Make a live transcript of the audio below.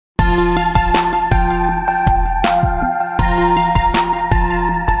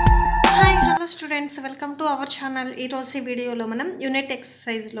Friends welcome to our channel. ఈరోజు ఈ వీడియోలో మనం యూనిట్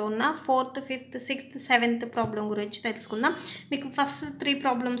ఎక్సర్సైజ్లో ఉన్న 4th, 5th, 6th, 7th problem గురించి తెలుసుకుందాం. మీకు ఫస్ట్ 3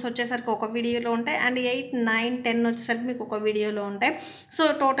 ప్రాబ్లమ్స్ వచ్చేసరికి ఒక వీడియోలో ఉంటాయి అండ్ 8, 9, 10 వచ్చేసరికి మీకు ఒక వీడియోలో ఉంటాయి. సో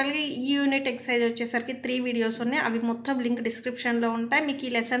టోటల్గా ఈ యూనిట్ ఎక్సర్సైజ్ వచ్చేసరికి 3 వీడియోస్ ఉన్నాయి. అవి మొత్తం లింక్ డిస్క్రిప్షన్లో ఉంటాయి. మీకు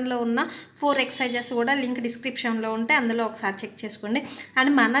ఈ లెసన్లో ఉన్న 4 ఎక్సర్సైజెస్ కూడా లింక్ డిస్క్రిప్షన్లో ఉంటాయి. అందులో ఒకసారి చెక్ చేసుకోండి.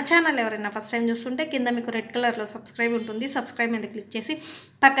 అండ్ మన ఛానల్ ఎవరైనా ఫస్ట్ టైం చూస్తుంటే కింద మీకు రెడ్ కలర్లో సబ్స్క్రైబ్ ఉంటుంది. సబ్స్క్రైబ్ మీద క్లిక్ చేసి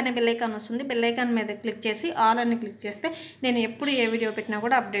పక్కనే బెల్ ఐకాన్ వస్తుంది. బెల్ ఐకాన్ మీద క్లిక్ చేసి ఆల్ అని క్లిక్ చేస్తే నేను ఎప్పుడు ఏ వీడియో పెట్టినా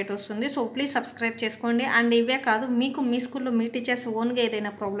కూడా అప్డేట్ వస్తుంది. సో ప్లీజ్ సబ్స్క్రైబ్ చేసుకోండి. అండ్ ఇవే కాదు, మీకు మీ స్కూల్లో మీ టీచర్స్ ఓన్గా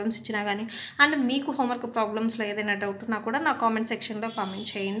ఏదైనా ప్రాబ్లమ్స్ ఇచ్చినా కానీ అండ్ మీకు హోంవర్క్ ప్రాబ్లమ్స్లో ఏదైనా డౌట్ ఉన్నా కూడా నా కామెంట్ సెక్షన్లో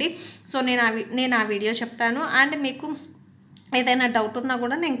కామెంట్ చేయండి. సో నేను ఆ వీడియో చెప్తాను అండ్ మీకు ఏదైనా డౌట్ ఉన్నా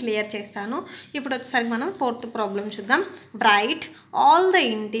కూడా నేను క్లియర్ చేస్తాను. ఇప్పుడు వచ్చేసరికి మనం 4th ప్రాబ్లం చూద్దాం. Right all the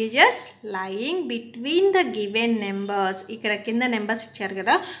integers lying between the given numbers. ఇక్కడ కింద నెంబర్స్ ఇచ్చారు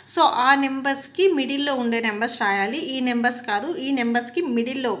కదా, సో ఆ నెంబర్స్కి మిడిల్లో ఉండే నెంబర్స్ రాయాలి. ఈ నెంబర్స్ కాదు, ఈ నెంబర్స్కి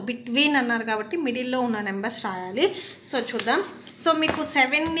మిడిల్లో, బిట్వీన్ అన్నారు కాబట్టి మిడిల్లో ఉన్న నెంబర్స్ రాయాలి. సో చూద్దాం. సో మీకు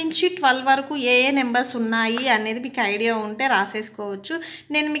 7 నుంచి 12 వరకు ఏ నెంబర్స్ ఉన్నాయి అనేది మీకు ఐడియా ఉంటే రాసేసుకోవచ్చు.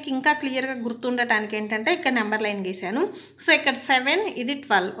 నేను మీకు ఇంకా క్లియర్గా గుర్తుండటానికి ఏంటంటే ఇక్కడ నెంబర్ లైన్ గీసాను. సో ఇక్కడ 7, ఇది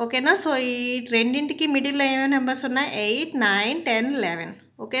 12. ఓకేనా. సో ఈ రెండింటికి మిడిల్లో ఏమేమి నెంబర్స్ ఉన్నాయి? 8, 9, 10, 11.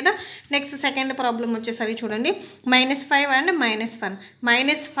 ఓకేనా. నెక్స్ట్ సెకండ్ ప్రాబ్లం వచ్చేసరికి చూడండి. -5 అండ్ -1.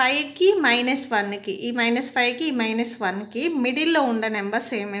 -5కి -1కి, ఈ -5కి ఈ -1కి మిడిల్లో ఉండే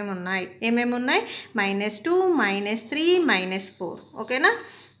నెంబర్స్ ఏమేమి ఉన్నాయి? -2, -3, -4. ఓకేనా.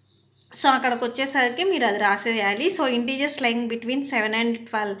 సో అక్కడికి వచ్చేసరికి మీరు అది రాసేయాలి. So integers లైంగ్ between 7 and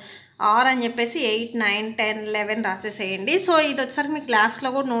 12 are అని చెప్పేసి 8, 9, 10, 11 రాసేసేయండి. సో ఇది వచ్చేసరికి మీకు క్లాస్లో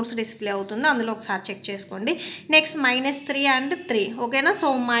కూడా నోట్స్ డిస్ప్లే అవుతుంది, అందులో ఒకసారి చెక్ చేసుకోండి. Next -3 and 3. ఓకేనా. సో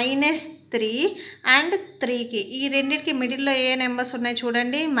 -3 and 3కి ఈ రెండింటికి మిడిల్లో ఏ నెంబర్స్ ఉన్నాయి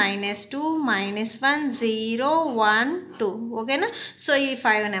చూడండి. -2, -1, 0, 1, 2. ఓకేనా. సో ఈ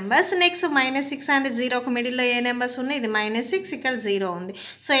 5 నెంబర్స్. నెక్స్ట్ -6 and 0కి మిడిల్లో ఏ నెంబర్స్ ఉన్నాయి? ఇది -6, ఇక్కడ 0 ఉంది.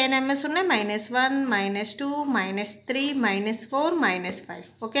 సో ఏ నెంబర్స్ ఉన్నాయి? -1, -2, -3, -4, -5.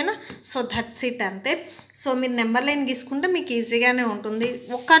 ఓకేనా. సో దట్స్ ఇట్, అంతే. సో మీరు నెంబర్ లైన్ గీసుకుంటే మీకు ఈజీగానే ఉంటుంది.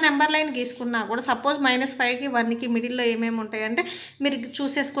 ఒక్క నెంబర్ లైన్ గీసుకున్నా కూడా సపోజ్ -5కి 1కి మిడిల్లో ఏమేమి ఉంటాయంటే మీరు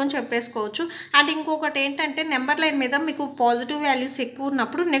చూసేసుకొని చెప్పేసుకోవచ్చు. అండ్ ఇంకొకటి ఏంటంటే నెంబర్ లైన్ మీద మీకు పాజిటివ్ వాల్యూస్ ఎక్కువ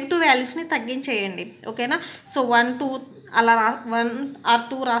ఉన్నప్పుడు నెగిటివ్ వాల్యూస్ని తగ్గించేయండి. ఓకేనా. సో 1, 2 అలా 1 or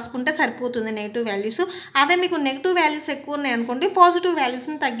 2 రాసుకుంటే సరిపోతుంది నెగిటివ్ వాల్యూస్. అదే మీకు నెగిటివ్ వాల్యూస్ ఎక్కువ ఉన్నాయి అనుకోండి, పాజిటివ్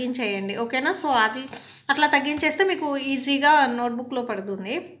వాల్యూస్ని తగ్గించేయండి. ఓకేనా. సో అది అట్లా తగ్గించేస్తే మీకు ఈజీగా నోట్బుక్లో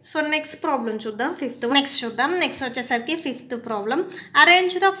పడుతుంది. సో నెక్స్ట్ ప్రాబ్లం చూద్దాం. నెక్స్ట్ వచ్చేసరికి 5th problem.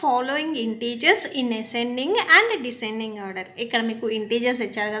 Arrange the following integers in ascending and descending order. ఇక్కడ మీకు ఇంటీజర్స్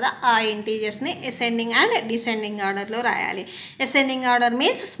ఇచ్చారు కదా, ఆ ఇంటీజర్స్ని అసెండింగ్ అండ్ డిసెండింగ్ ఆర్డర్లో రాయాలి. Ascending order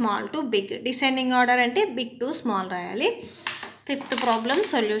means small to big, descending order అంటే బిగ్ టు స్మాల్ రాయాలి. 5th problem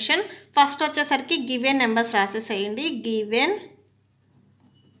solution. ఫస్ట్ వచ్చేసరికి given numbers రాసేసేయండి. Given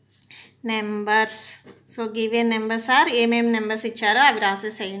numbers. So given numbers are ఏమేమి నెంబర్స్ ఇచ్చారో అవి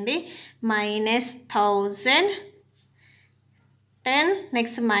రాసేసేయండి. -1000, 10,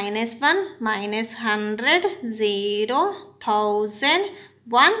 నెక్స్ట్ -1, -100, 0, 1000,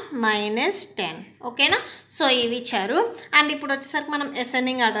 1, -10. ఓకేనా. సో ఇవి ఇచ్చారు. అండ్ ఇప్పుడు వచ్చేసరికి మనం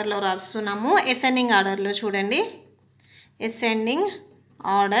అసెండింగ్ ఆర్డర్లో రాస్తున్నాము. అసెండింగ్ ఆర్డర్లో చూడండి, ascending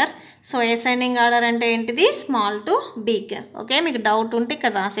order. So ascending order అంటే ఏంటిది? Small to big. ఓకే, మీకు డౌట్ ఉంటే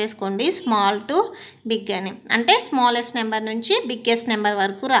ఇక్కడ రాసేసుకోండి, స్మాల్ టు బిగ్ అని. అంటే స్మాలెస్ట్ నెంబర్ నుంచి బిగ్గెస్ట్ నెంబర్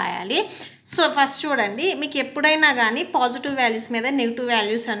వరకు రాయాలి. సో ఫస్ట్ చూడండి, మీకు ఎప్పుడైనా కానీ పాజిటివ్ వాల్యూస్ మీద నెగిటివ్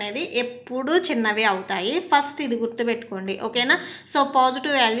వాల్యూస్ అనేది ఎప్పుడూ చిన్నవి అవుతాయి. ఫస్ట్ ఇది గుర్తుపెట్టుకోండి. ఓకేనా. సో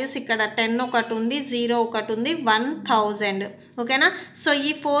పాజిటివ్ వాల్యూస్ ఇక్కడ 10 ఒకటి ఉంది, 0 ఒకటి ఉంది, 1000. ఓకేనా. సో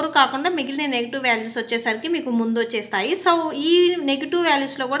ఈ 4 కాకుండా మిగిలిన నెగిటివ్ వాల్యూస్ వచ్చేసరికి మీకు ముందు వచ్చేస్తాయి. సో ఈ నెగిటివ్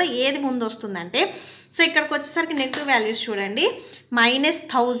వాల్యూస్లో కూడా ఏది ముందు వస్తుందంటే, సో ఇక్కడికి వచ్చేసరికి నెగిటివ్ వాల్యూస్ చూడండి,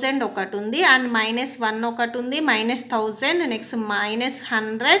 -1000 ఒకటి ఉంది అండ్ -1 ఒకటి ఉంది, -1000, నెక్స్ట్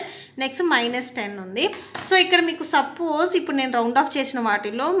 -100, నెక్స్ట్ -10 ఉంది. సో ఇక్కడ మీకు సపోజ్ ఇప్పుడు నేను రౌండ్ ఆఫ్ చేసిన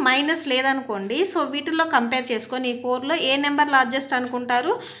వాటిలో మైనస్ లేదనుకోండి. సో వీటిల్లో కంపేర్ చేసుకొని ఈ 4లో ఏ నెంబర్ లార్జెస్ట్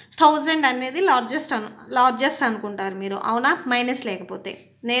అనుకుంటారు? 1000 అనేది లార్జెస్ట్ అనుకుంటారు మీరు, అవునా? మైనస్ లేకపోతే.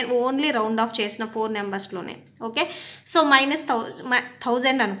 నేను ఓన్లీ రౌండ్ ఆఫ్ చేసిన 4 నెంబర్స్లోనే. ఓకే. సో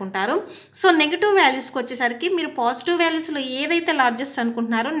 -1000 అనుకుంటారు. సో నెగిటివ్ వాల్యూస్కి వచ్చేసరికి మీరు పాజిటివ్ వాల్యూస్లో ఏదైతే లార్జెస్ట్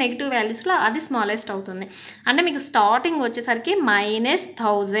అనుకుంటున్నారో నెగిటివ్ వాల్యూస్లో అది స్మాలెస్ట్ అవుతుంది. అంటే మీకు స్టార్టింగ్ వచ్చేసరికి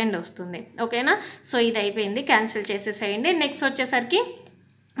 -1000 వస్తుంది. ఓకేనా. సో ఇది అయిపోయింది, క్యాన్సిల్ చేసేసేయండి. నెక్స్ట్ వచ్చేసరికి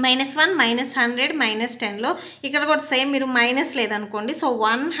 -1 -100 -10లో ఇక్కడ కూడా సేమ్ మీరు మైనస్ లేదనుకోండి. సో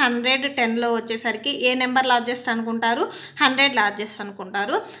 110లో వచ్చేసరికి ఏ నెంబర్ లార్జెస్ట్ అనుకుంటారు? 100 లార్జెస్ట్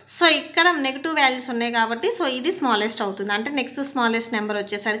అనుకుంటారు. సో ఇక్కడ నెగిటివ్ వాల్యూస్ ఉన్నాయి కాబట్టి సో ఇది స్మాలెస్ట్ అవుతుంది. అంటే నెక్స్ట్ స్మాలెస్ట్ నెంబర్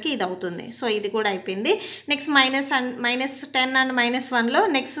వచ్చేసరికి ఇది అవుతుంది. సో ఇది కూడా అయిపోయింది. Next -10 and -1లో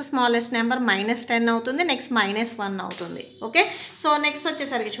next smallest number -10 అవుతుంది. నెక్స్ట్ -1 అవుతుంది. ఓకే, సో నెక్స్ట్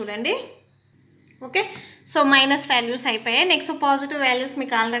వచ్చేసరికి చూడండి. ఓకే, సో మైనస్ వాల్యూస్ అయిపోయాయి. నెక్స్ట్ పాజిటివ్ వాల్యూస్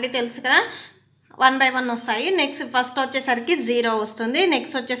మీకు ఆల్రెడీ తెలుసు కదా, 1 by 1 వస్తాయి. నెక్స్ట్ ఫస్ట్ వచ్చేసరికి 0 వస్తుంది.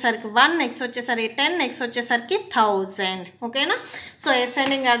 నెక్స్ట్ వచ్చేసరికి 1, నెక్స్ట్ వచ్చేసరికి 10, నెక్స్ట్ వచ్చేసరికి 1000. ఓకేనా? సో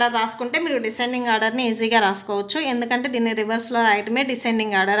అసెండింగ్ ఆర్డర్ రాసుకుంటే మీరు డిసెండింగ్ ఆర్డర్ని ఈజీగా రాసుకోవచ్చు. ఎందుకంటే దీన్ని రివర్స్లో రాయటమే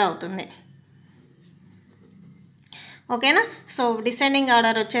డిసెండింగ్ ఆర్డర్ అవుతుంది. ఓకేనా? సో డిసెండింగ్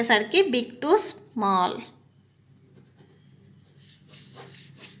ఆర్డర్ వచ్చేసరికి big to small.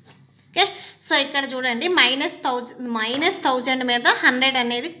 Okay, so ఇక్కడ చూడండి -1000 మీద 100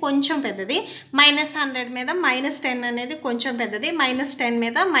 అనేది కొంచెం పెద్దది, -100 మీద -10 అనేది కొంచెం పెద్దది, -10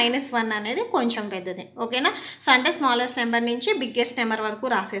 మీద -1 అనేది కొంచెం పెద్దది. ఓకేనా? సో అంటే స్మాలెస్ట్ నెంబర్ నుంచి బిగ్గెస్ట్ నెంబర్ వరకు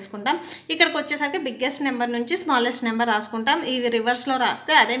రాసేసుకుంటాం. ఇక్కడికి వచ్చేసరికి బిగ్గెస్ట్ నెంబర్ నుంచి స్మాలెస్ట్ నెంబర్ రాసుకుంటాం. ఇవి రివర్స్లో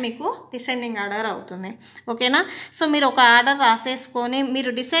రాస్తే అదే మీకు డిసెండింగ్ ఆర్డర్ అవుతుంది. ఓకేనా? సో మీరు ఒక ఆర్డర్ రాసేసుకొని మీరు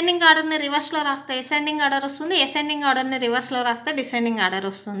డిసెండింగ్ ఆర్డర్ని రివర్స్లో రాస్తే అసెండింగ్ ఆర్డర్ వస్తుంది, అసెండింగ్ ఆర్డర్ని రివర్స్లో రాస్తే డిసెండింగ్ ఆర్డర్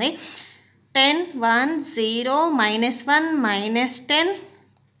వస్తుంది. 10 1 0 -1 -10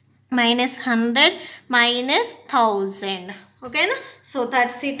 -100 -1000. ఓకేనా? సో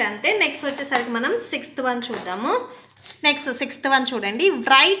దట్స్ ఇట్ అంతే. నెక్స్ట్ వచ్చేసరికి మనం 6th వన్ చూద్దాము. నెక్స్ట్ 6th వన్ చూడండి.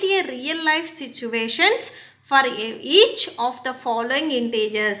 Right A real life situations for each of the following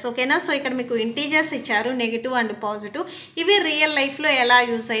integers. ఓకేనా? సో ఇక్కడ మీకు ఇంటీజర్స్ ఇచ్చారు, నెగిటివ్ అండ్ పాజిటివ్. ఇవి రియల్ లైఫ్లో ఎలా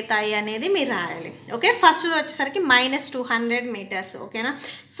యూజ్ అవుతాయి అనేది మీరు రాయాలి. ఓకే, ఫస్ట్ వచ్చేసరికి -200 meters. ఓకేనా?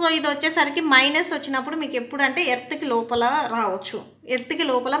 సో ఇది వచ్చేసరికి మైనస్ వచ్చినప్పుడు మీకు ఎప్పుడు అంటే ఎర్త్కి లోపల రావచ్చు, ఎర్త్కి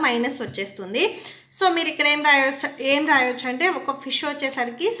లోపల మైనస్ వచ్చేస్తుంది. సో మీరు ఇక్కడ ఏం రాయొచ్చు అంటే ఒక ఫిష్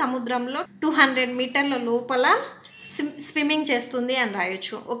వచ్చేసరికి సముద్రంలో 200 మీటర్ల లోపల స్విమ్మింగ్ చేస్తుంది అని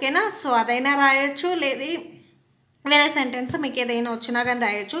రాయొచ్చు. ఓకేనా? సో అదైనా రాయొచ్చు, లేదు వేరే సెంటెన్స్ మీకు ఏదైనా వచ్చినా కానీ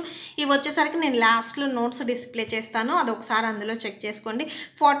రాయొచ్చు. ఇవి వచ్చేసరికి నేను లాస్ట్లో నోట్స్ డిస్ప్లే చేస్తాను, అది ఒకసారి అందులో చెక్ చేసుకోండి.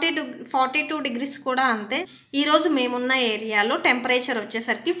 42 degrees కూడా అంతే. ఈరోజు మేమున్న ఏరియాలో టెంపరేచర్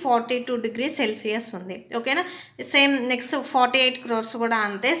వచ్చేసరికి 42 degrees Celsius ఉంది. ఓకేనా? సేమ్ నెక్స్ట్ 48 crores కూడా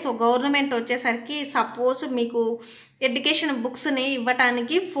అంతే. సో గవర్నమెంట్ వచ్చేసరికి సపోజ్ మీకు ఎడ్యుకేషన్ బుక్స్ని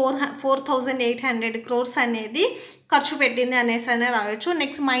ఇవ్వటానికి 4,800 crores అనేది ఖర్చు పెట్టింది అనేసి అనే రాయొచ్చు.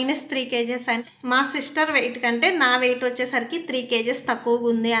 నెక్స్ట్ -3 kgs అంటే మా సిస్టర్ వెయిట్ కంటే నా వెయిట్ వచ్చేసరికి 3 kgs తక్కువగా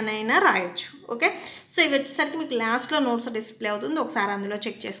ఉంది అని అయినా రాయొచ్చు. ఓకే, సో ఇవి వచ్చేసరికి మీకు లాస్ట్లో నోట్స్ డిస్ప్లే అవుతుంది, ఒకసారి అందులో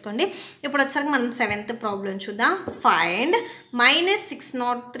చెక్ చేసుకోండి. ఇప్పుడు వచ్చేసరికి మనం 7th ప్రాబ్లం చూద్దాం. ఫైండ్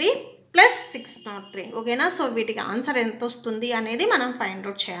 -603 + 603. ఓకేనా? సో వీటికి ఆన్సర్ ఎంత వస్తుంది అనేది మనం ఫైండ్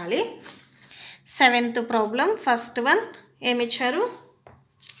అవుట్ చేయాలి. 7th problem first one ఏమిచ్చారు?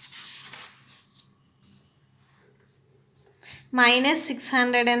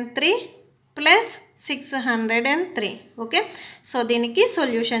 -603 + 603. Okay, so దీనికి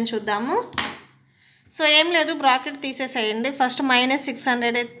సొల్యూషన్ చూద్దాము. సో ఏం లేదు, బ్రాకెట్ తీసేసేయండి. ఫస్ట్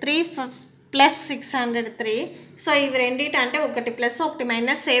 -603 + 603. సో ఇవి రెండింటి అంటే ఒకటి ప్లస్ ఒకటి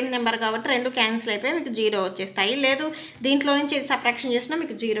మైనస్ సేమ్ నెంబర్ కాబట్టి రెండు క్యాన్సిల్ అయిపోయి మీకు 0 వచ్చేస్తాయి. లేదు దీంట్లో నుంచి ఇది సబ్ట్రాక్షన్ చేసినా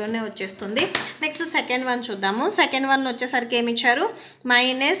మీకు 0నే వచ్చేస్తుంది. నెక్స్ట్ సెకండ్ వన్ చూద్దాము. సెకండ్ వన్ వచ్చేసరికి ఏమి ఇచ్చారు?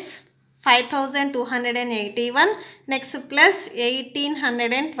 -5281, next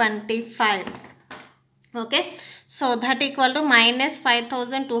 +1825. Okay, so that equal to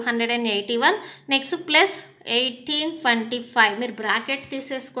 -5281 next +1825. మీరు బ్రాకెట్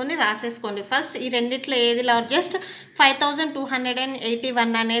తీసేసుకొని రాసేసుకోండి. ఫస్ట్ ఈ రెండిట్లో ఏది లార్జెస్ట్?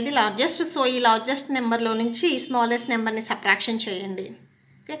 5281 అనేది లార్జెస్ట్. సో ఈ లార్జెస్ట్ నెంబర్లో నుంచి ఈ స్మాలెస్ట్ నెంబర్ని సబ్ట్రాక్షన్ చేయండి.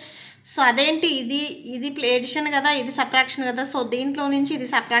 ఓకే, సో అదేంటి ఇది ఎడిషన్ కదా, ఇది సబ్ట్రాక్షన్ కదా, సో దీంట్లో నుంచి ఇది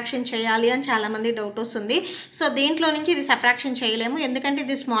సబ్ట్రాక్షన్ చేయాలి అని చాలామంది డౌట్ వస్తుంది. సో దీంట్లో నుంచి ఇది సబ్ట్రాక్షన్ చేయలేము, ఎందుకంటే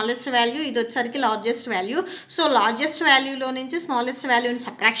ఇది స్మాలెస్ట్ వాల్యూ, ఇది వచ్చేసరికి లార్జెస్ట్ వాల్యూ. సో లార్జెస్ట్ వాల్యూలో నుంచి స్మాలెస్ట్ వాల్యూని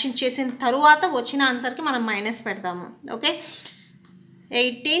సబ్ట్రాక్షన్ చేసిన తరువాత వచ్చిన ఆన్సర్కి మనం మైనస్ పెడతాము. ఓకే,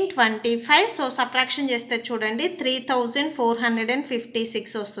 1825. సో సబ్ట్రాక్షన్ చేస్తే చూడండి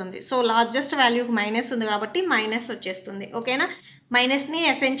 3456 వస్తుంది. సో లార్జెస్ట్ వాల్యూకి మైనస్ ఉంది కాబట్టి మైనస్ వచ్చేస్తుంది. ఓకేనా? మైనస్ని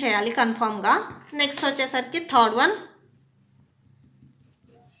అసైన్ చేయాలి కన్ఫామ్గా. నెక్స్ట్ వచ్చేసరికి థర్డ్ వన్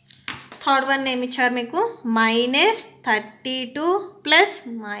ఏమి ఇచ్చారు మీకు? -32 plus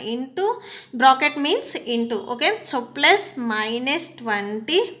into bracket means into. Okay, so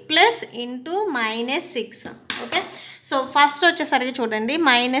 +-20 plus into -6. Okay. So first వచ్చేసరికి చూడండి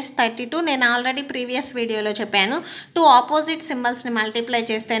 -32 నేను ఆల్రెడీ ప్రీవియస్ వీడియోలో చెప్పాను. 2 ఆపోజిట్ సింబల్స్ని మల్టిప్లై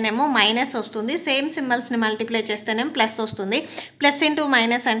చేస్తేనేమో మైనస్ వస్తుంది, సేమ్ సింబల్స్ని మల్టిప్లై చేస్తేనేమో ప్లస్ వస్తుంది. ప్లస్ ఇంటూ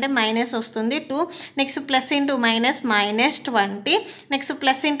మైనస్ అంటే మైనస్ వస్తుంది 2, next plus into minus -20, next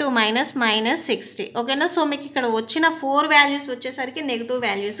plus into minus -60. ఓకేనా. సో మీకు ఇక్కడ వచ్చిన 4 వాల్యూస్ వచ్చేసరికి నెగిటివ్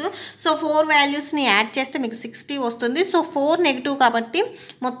వాల్యూస్. సో 4 వాల్యూస్ని యాడ్ చేస్తే మీకు 60 వస్తుంది. సో 4 నెగిటివ్ కాబట్టి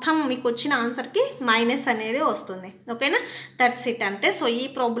మొత్తం మీకు వచ్చిన ఆన్సర్కి మైనస్ అనేది వస్తుంది. ఓకేనా, దట్స్ ఇట్ అంతే. సో ఈ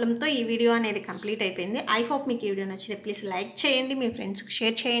ప్రాబ్లంతో ఈ వీడియో అనేది కంప్లీట్ అయిపోయింది. ఐ హోప్ మీకు ఈ వీడియో నచ్చితే ప్లీజ్ లైక్ చేయండి, మీ ఫ్రెండ్స్కి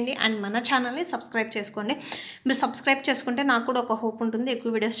షేర్ చేయండి, అండ్ మన ఛానల్ని సబ్స్క్రైబ్ చేసుకోండి. మీరు సబ్స్క్రైబ్ చేసుకుంటే నాకు కూడా ఒక హోప్ ఉంటుంది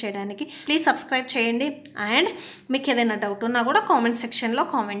ఎక్కువ వీడియోస్ చేయడానికి. ప్లీజ్ సబ్స్క్రైబ్ చేయండి, అండ్ మీకు ఏదైనా డౌట్ ఉన్నా కూడా కామెంట్ సెక్షన్లో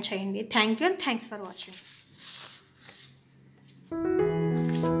కామెంట్ చేయండి. Thank you and thanks for watching.